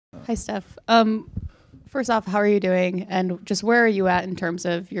Hi, Steph. First off, how are you doing? And just where are you at in terms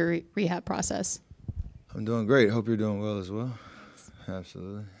of your rehab process? I'm doing great. Hope you're doing well as well.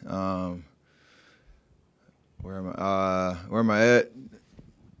 Absolutely. Where am I at?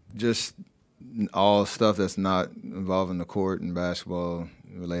 Just all stuff that's not involving the court and basketball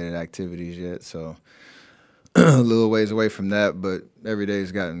related activities yet. So a little ways away from that, but every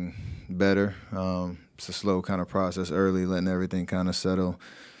day's gotten better. It's a slow kind of process early, letting everything kind of settle,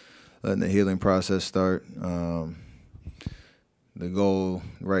 letting the healing process start. The goal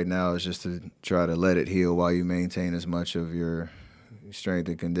right now is just to try to let it heal while you maintain as much of your strength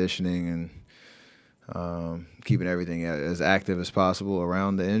and conditioning and keeping everything as active as possible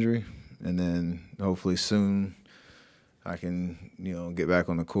around the injury. And then hopefully soon I can, get back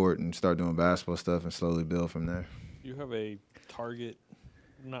on the court and start doing basketball stuff and slowly build from there. You have a target,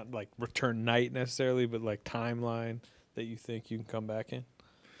 not like return night necessarily, but like timeline that you think you can come back in?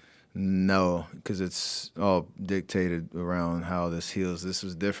 No, because it's all dictated around how this heals. This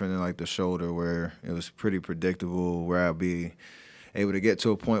was different than like the shoulder where it was pretty predictable, where I'd be able to get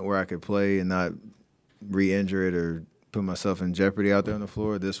to a point where I could play and not re-injure it or put myself in jeopardy out there on the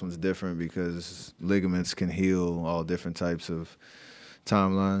floor. This one's different because ligaments can heal all different types of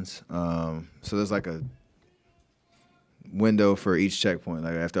timelines. So there's like a window for each checkpoint.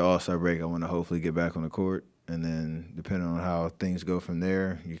 Like after All-Star break, I want to hopefully get back on the court. And then depending on how things go from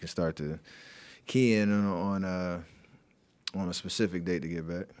there, you can start to key in on a specific date to get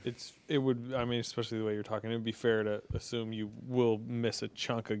back. It would, especially the way you're talking, it would be fair to assume you will miss a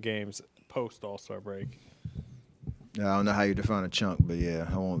chunk of games post All-Star break. I don't know how you define a chunk, but yeah,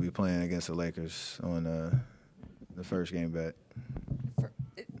 I won't be playing against the Lakers on the first game back.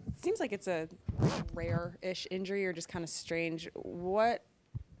 It seems like it's a rare-ish injury or just kind of strange.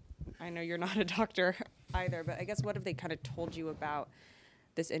 I know you're not a doctor either, but I guess what have they kind of told you about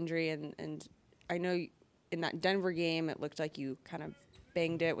this injury? And I know in that Denver game, it looked like you kind of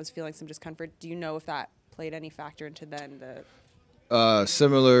banged it, was feeling some discomfort. Do you know if that played any factor into then the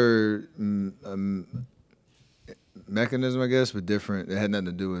similar mechanism, I guess, but different. It had nothing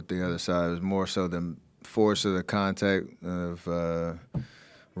to do with the other side. It was more so the force of the contact of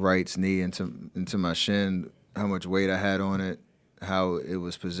Wright's knee into my shin, how much weight I had on it, how it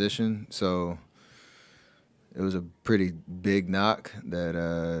was positioned. So it was a pretty big knock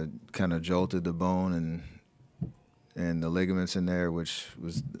that kind of jolted the bone and the ligaments in there, which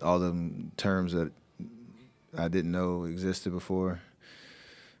was all the terms that I didn't know existed before.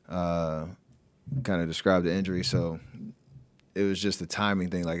 Kind of described the injury. So it was just a timing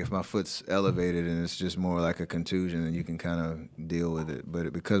thing. Like if my foot's elevated and it's just more like a contusion, then you can kind of deal with it.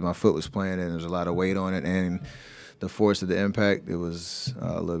 But because my foot was playing it and there's a lot of weight on it and the force of the impact, it was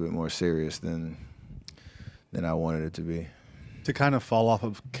a little bit more serious than I wanted it to be. To kind of fall off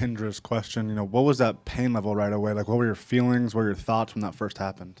of Kendra's question, what was that pain level right away? Like, what were your feelings? What were your thoughts when that first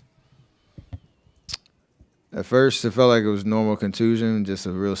happened? At first, it felt like it was normal contusion, just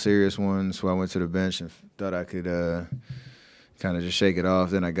a real serious one. So I went to the bench and thought I could kind of just shake it off.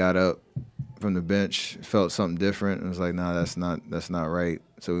 Then I got up from the bench, felt something different, and was like, "Nah, that's not right."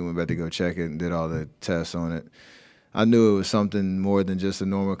 So we went back to go check it and did all the tests on it. I knew it was something more than just a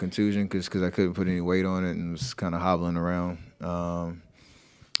normal contusion because I couldn't put any weight on it and was kind of hobbling around.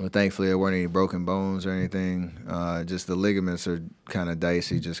 But thankfully, there weren't any broken bones or anything. Just the ligaments are kind of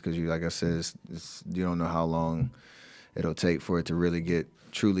dicey just because, like I said, you don't know how long it'll take for it to really get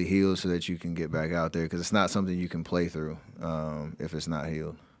truly healed so that you can get back out there because it's not something you can play through if it's not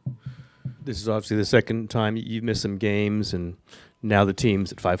healed. This is obviously the second time you've missed some games, and now the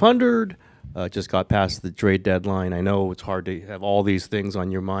team's at 500. Just got past the trade deadline. I know it's hard to have all these things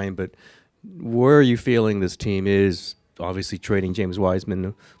on your mind, but where are you feeling this team is? Obviously trading James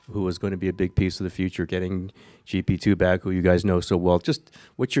Wiseman, who was going to be a big piece of the future, getting GP2 back, who you guys know so well. Just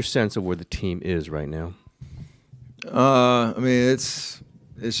what's your sense of where the team is right now? It's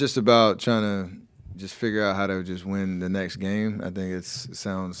just about trying to just figure out how to just win the next game. I think it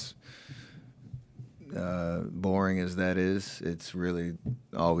sounds boring as that is. It's really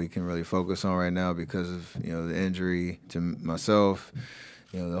all we can really focus on right now because of the injury to myself.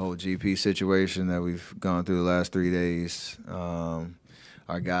 The whole GP situation that we've gone through the last 3 days,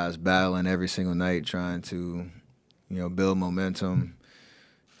 our guys battling every single night trying to, build momentum,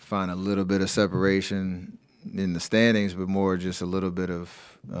 find a little bit of separation in the standings, but more just a little bit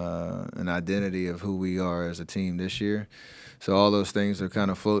of an identity of who we are as a team this year. So all those things are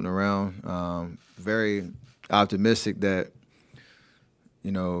kind of floating around. Very optimistic that,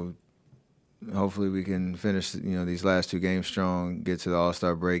 hopefully we can finish, these last 2 games strong, get to the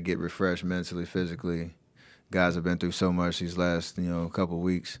All-Star break, get refreshed mentally, physically, guys have been through so much these last, couple of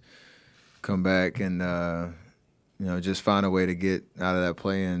weeks. Come back and, just find a way to get out of that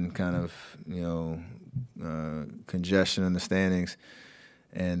play-in kind of, congestion in the standings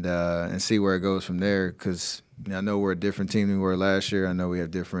and see where it goes from there. Because I know we're a different team than we were last year. I know we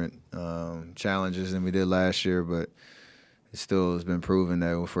have different challenges than we did last year, but it still has been proven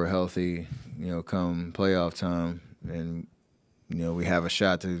that if we're healthy, come playoff time, and we have a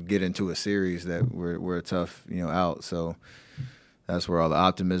shot to get into a series that we're a tough out. So that's where all the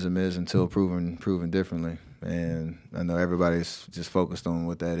optimism is until proven differently. And I know everybody's just focused on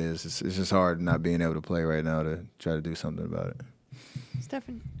what that is. It's just hard not being able to play right now to try to do something about it.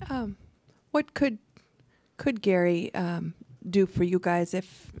 Stefan, what could Gary do for you guys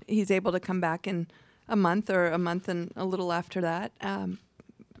if he's able to come back in a month or a month and a little after that?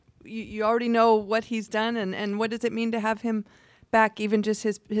 You already know what he's done, and what does it mean to have him back? Even just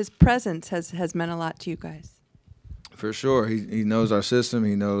his presence has meant a lot to you guys. For sure. He knows our system.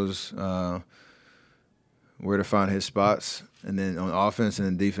 He knows where to find his spots. And then on offense and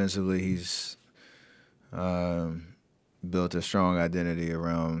then defensively, he's built a strong identity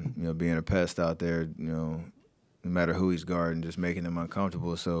around, being a pest out there, no matter who he's guarding, just making them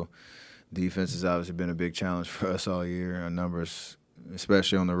uncomfortable. So defense has obviously been a big challenge for us all year. Our numbers,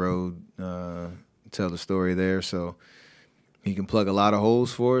 especially on the road, tell the story there. So he can plug a lot of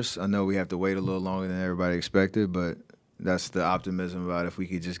holes for us. I know we have to wait a little longer than everybody expected, but that's the optimism about if we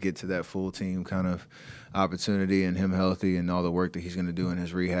could just get to that full team kind of opportunity and him healthy and all the work that he's going to do in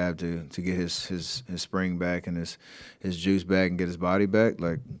his rehab to get his spring back and his juice back and get his body back.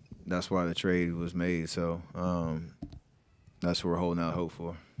 Like, that's why the trade was made. So that's what we're holding out hope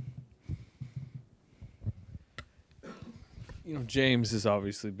for. James has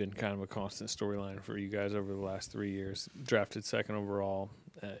obviously been kind of a constant storyline for you guys over the last 3 years. Drafted second overall.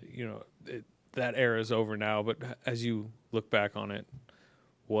 That era is over now. But as you look back on it,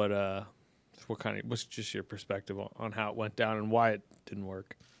 what's just your perspective on how it went down and why it didn't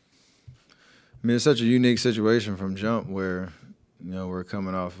work? I mean, it's such a unique situation from jump where, we're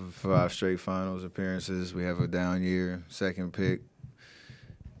coming off of 5 straight finals appearances. We have a down year, second pick.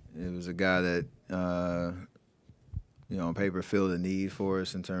 It was a guy that, on paper filled a need for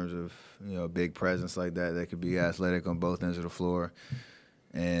us in terms of, a big presence like that could be athletic on both ends of the floor.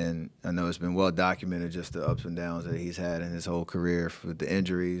 And I know it's been well documented just the ups and downs that he's had in his whole career with the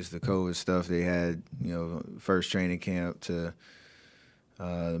injuries, the COVID stuff they had, first training camp to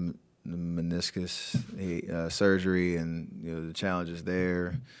the meniscus surgery and, the challenges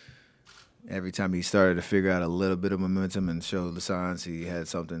there. Every time he started to figure out a little bit of momentum and show the signs, he had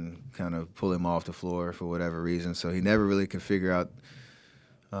something kind of pull him off the floor for whatever reason. So he never really could figure out,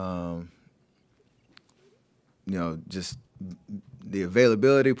 just the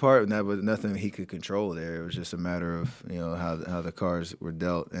availability part, and that was nothing he could control there. It was just a matter of, how the cards were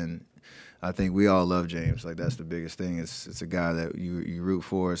dealt. And I think we all love James. Like, that's the biggest thing. It's a guy that you root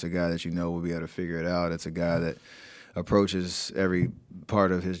for. It's a guy that will be able to figure it out. It's a guy that approaches every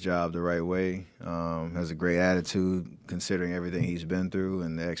part of his job the right way, has a great attitude considering everything he's been through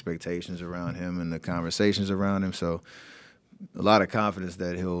and the expectations around him and the conversations around him. So a lot of confidence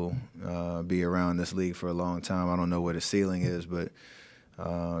that he'll be around this league for a long time. I don't know what his ceiling is, but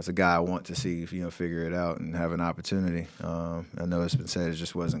it's a guy I want to see, figure it out and have an opportunity. I know it's been said it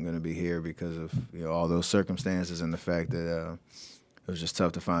just wasn't going to be here because of all those circumstances and the fact that it was just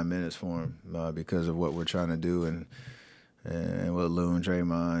tough to find minutes for him because of what we're trying to do and what Loon,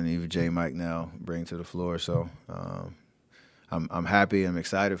 Draymond, even J. Mike now bring to the floor. So I'm happy. I'm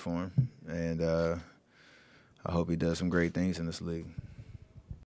excited for him, and I hope he does some great things in this league.